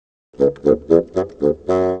Greetings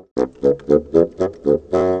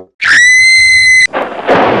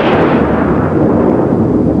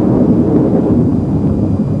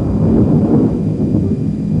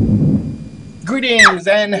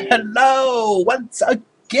and hello once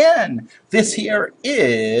again. This here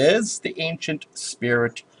is the ancient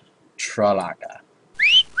spirit Tralaka.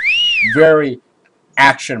 Very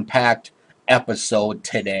action-packed episode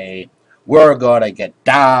today. We're gonna get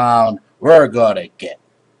down. We're gonna get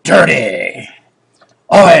dirty.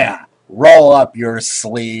 Oh yeah, roll up your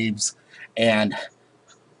sleeves and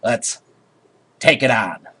let's take it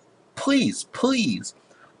on. Please, please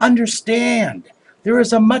understand there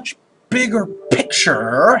is a much bigger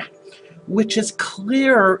picture which is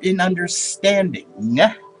clearer in understanding.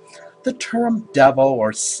 The term devil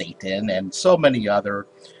or Satan and so many other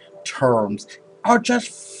terms are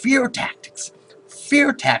just fear tactics.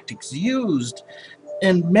 Fear tactics used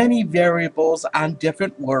in many variables on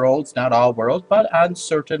different worlds, not all worlds, but on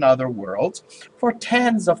certain other worlds, for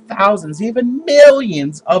tens of thousands, even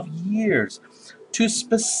millions of years, to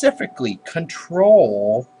specifically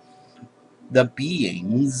control the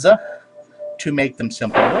beings to make them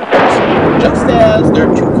simple workers, just as they're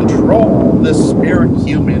to control the spirit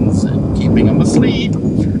humans and keeping them asleep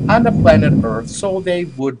on the planet Earth so they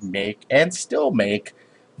would make and still make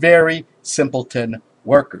very simpleton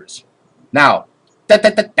workers. Now, as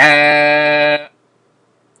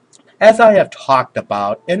I have talked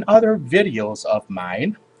about in other videos of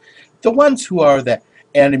mine, the ones who are the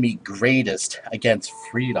enemy greatest against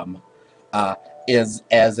freedom is,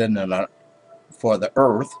 as in for the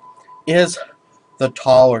Earth, is the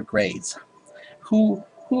taller grays, who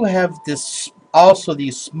have this also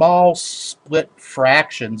these small split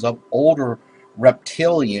fractions of older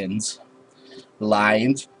reptilians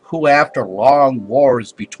lines who, after long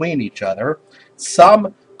wars between each other,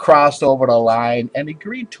 some crossed over the line and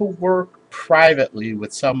agreed to work privately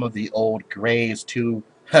with some of the old grays to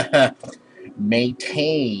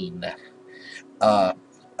maintain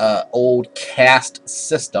old caste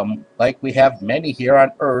system, like we have many here on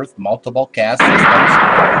Earth, multiple caste systems,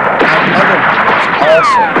 and other groups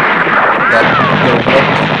also, that they work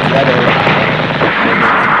together where they can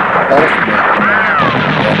both make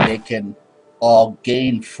money and they can all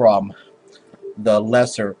gain from the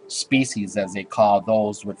lesser species, as they call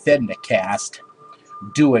those within the caste,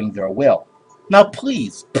 doing their will. Now,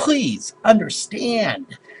 please, please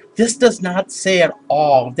understand, this does not say at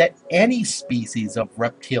all that any species of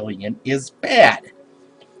reptilian is bad.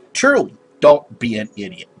 Truly, don't be an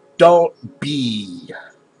idiot. Don't be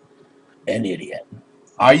an idiot.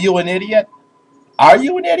 Are you an idiot? Are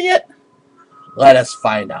you an idiot? Let us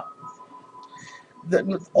find out.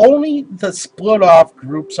 Only the split off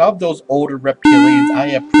groups of those older reptilians I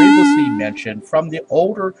have previously mentioned from the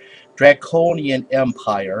older Draconian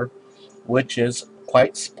Empire, which is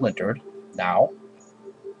quite splintered now,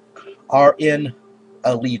 are in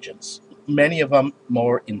allegiance, many of them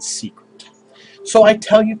more in secret. So I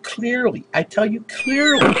tell you clearly,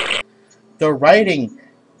 the writing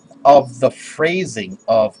of the phrasing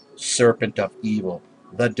of serpent of evil,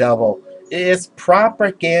 the devil, is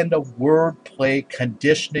propaganda wordplay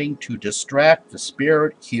conditioning to distract the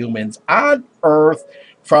spirit humans on Earth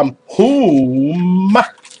from whom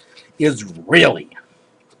is really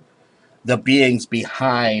the beings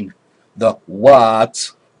behind the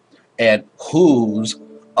what's and who's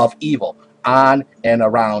of evil on and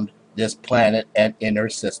around this planet and inner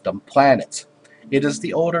system planets. It is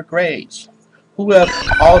the older grays who have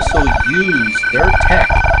also used their tech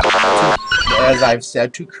to, as I've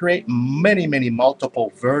said, to create many, many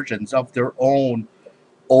multiple versions of their own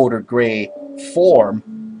older gray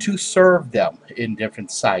form to serve them in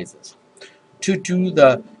different sizes, to do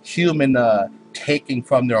the human taking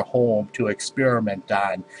from their home to experiment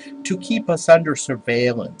on, to keep us under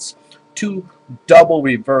surveillance, to double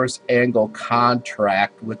reverse angle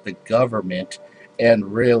contract with the government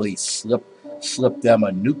and really slip them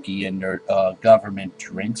a nookie in their government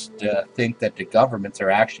drinks to think that the governments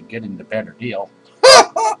are actually getting the better deal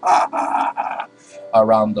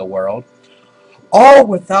around the world, all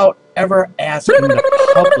without ever asking the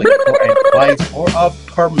public for advice or of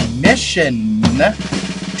permission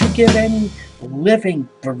to give any living,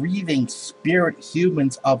 breathing spirit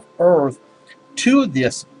humans of Earth to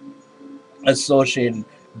this associated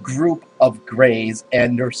group of grays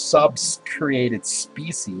and their sub-created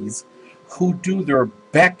species who do their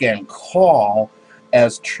beck and call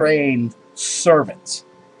as trained servants.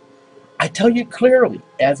 I tell you clearly,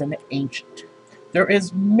 as an ancient, there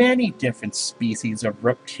is many different species of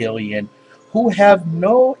reptilian who have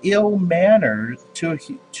no ill manner to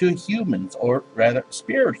humans, or rather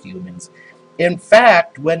spirit humans, In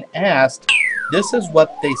fact, when asked, this is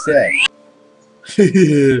what they said.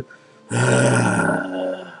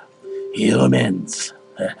 Humans.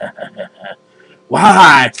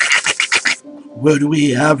 Why would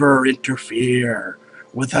we ever interfere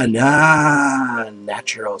with a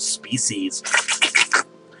non-natural species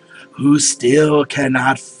who still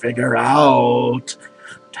cannot figure out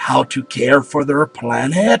how to care for their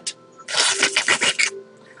planet?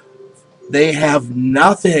 They have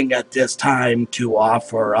nothing at this time to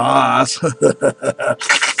offer us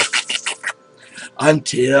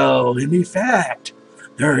until, in effect,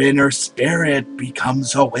 their inner spirit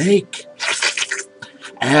becomes awake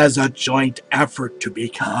as a joint effort to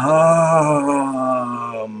become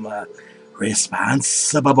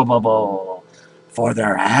responsible for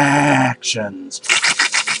their actions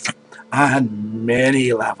on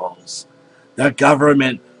many levels. The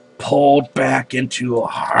government pulled back into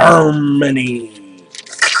harmony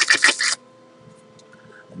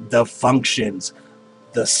the functions,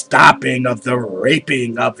 the stopping of the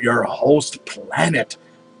raping of your host planet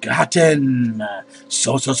gotten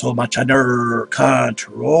so much under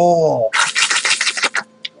control.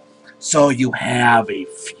 So you have a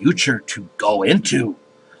future to go into,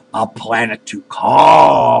 a planet to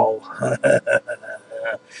call,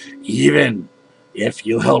 even if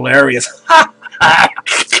you hilarious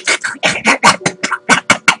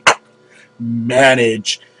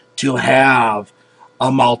manage to have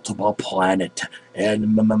a multiple planet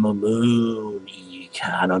and moon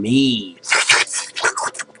economy,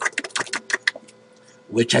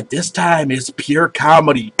 which at this time is pure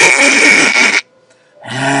comedy,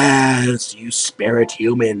 as you spirit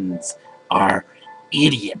humans are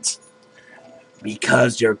idiots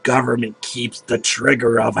because your government keeps the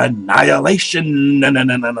trigger of annihilation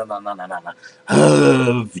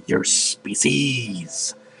of your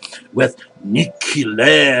species with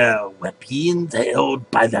nuclear weapons held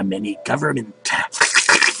by the many government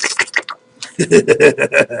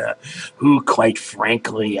who quite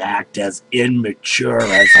frankly act as immature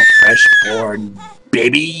as a fresh-born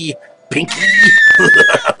baby, Pinky.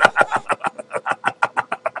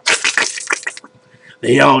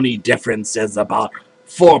 The only difference is about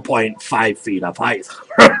 4.5 feet of height.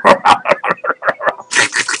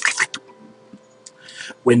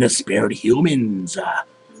 When the spirit humans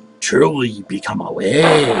truly become awake,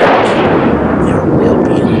 there will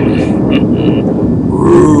be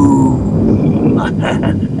room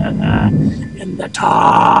in the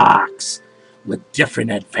talks with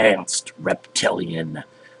different advanced reptilian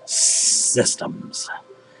systems.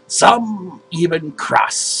 Some even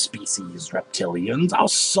cross-species reptilians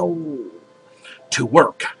also to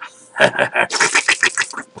work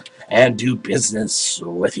and do business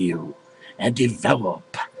with you and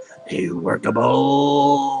develop a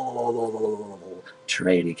workable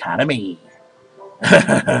trade economy.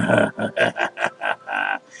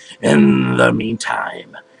 In the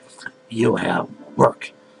meantime, you have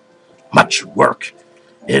work, much work,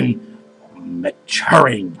 in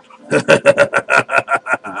maturing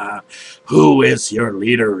who is your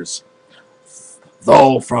leaders.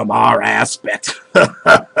 Though from our aspect,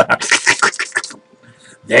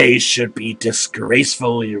 they should be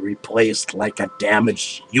disgracefully replaced like a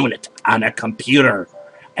damaged unit on a computer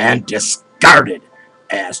and discarded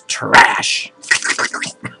as trash,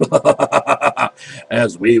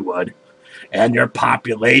 as we would. And your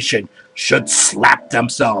population should slap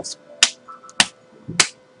themselves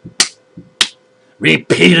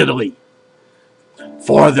repeatedly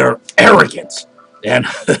for their arrogance and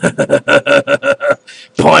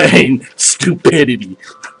plain stupidity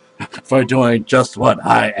for doing just what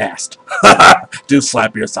I asked. Do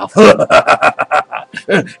slap yourself.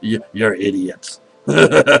 You're idiots.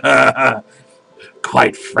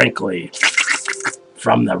 Quite frankly,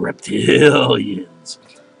 from the reptilians'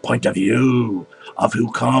 point of view of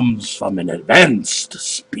who comes from an advanced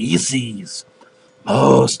species,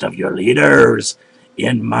 most of your leaders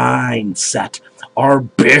in mindset are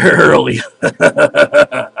barely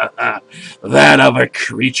that of a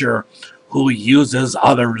creature who uses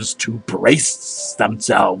others to brace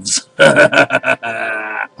themselves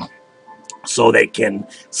so they can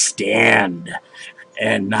stand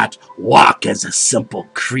and not walk as a simple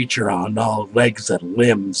creature on all legs and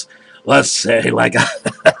limbs. Let's say like a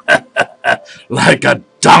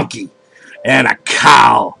donkey and a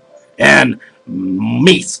cow and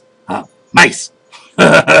mice.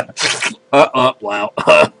 Well,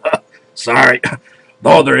 sorry.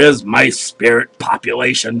 Though there is mice spirit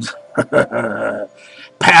populations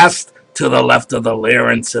passed to the left of the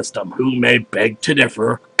Lyran system, who may beg to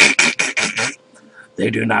differ, they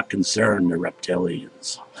do not concern the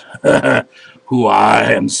reptilians. who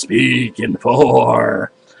I am speaking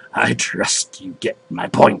for. I trust you get my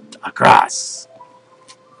point across.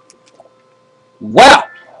 Well,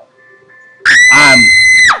 I'm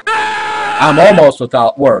I'm almost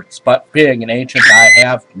without words, but being an ancient, I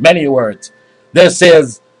have many words. This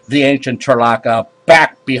is the ancient Tralaka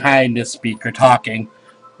back behind the speaker talking.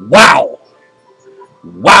 Wow!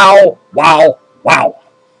 Wow! Wow! Wow!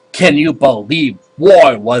 Can you believe?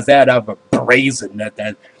 Boy, was that ever brazen that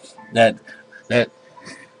that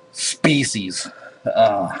species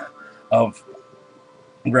of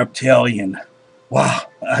reptilian. Wow,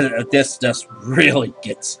 this just really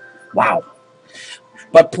gets wow.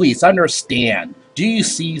 But please understand, do you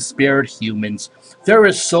see, spirit humans? There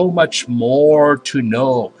is so much more to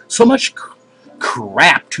know, so much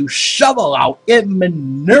crap to shovel out in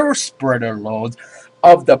manure spreader loads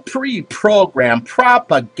of the pre-programmed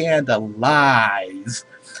propaganda lies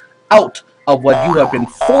out of what you have been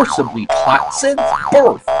forcibly taught since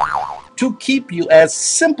birth to keep you as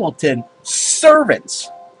simpleton servants.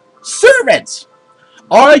 Servants!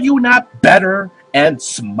 Are you not better and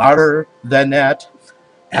smarter than that?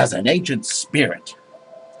 As an ancient spirit,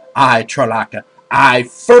 I, Tralaka, I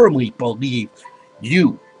firmly believe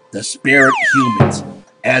you, the spirit humans,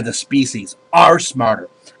 and the species are smarter,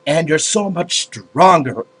 and you're so much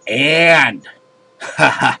stronger, and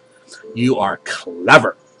haha, you are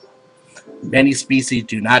clever. Many species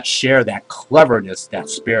do not share that cleverness that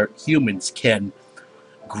spirit humans can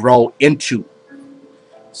grow into.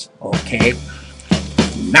 Okay?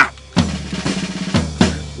 Now,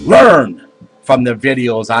 learn from the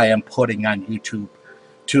videos I am putting on YouTube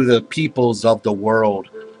to the peoples of the world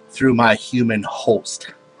through my human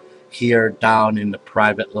host here down in the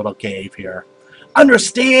private little cave here.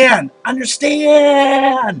 Understand!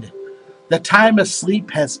 Understand! The time of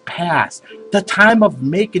sleep has passed. The time of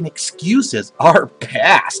making excuses are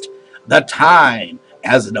past. The time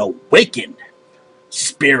as an awakened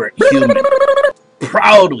spirit human,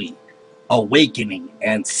 proudly awakening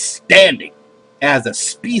and standing as a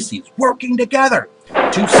species working together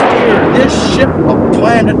to steer this ship of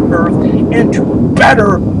planet Earth into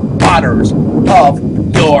better waters of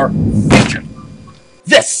your future.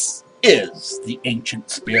 This is the ancient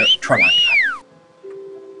spirit Tralaka.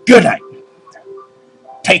 Good night.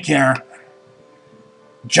 Take care.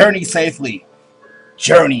 Journey safely.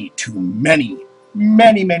 Journey to many,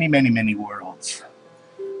 many, many, many, many worlds.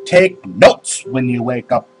 Take notes when you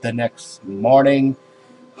wake up the next morning,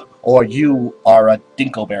 or you are a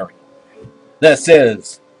dinkleberry. This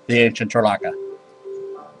is the ancient Tralaka.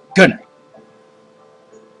 Good night.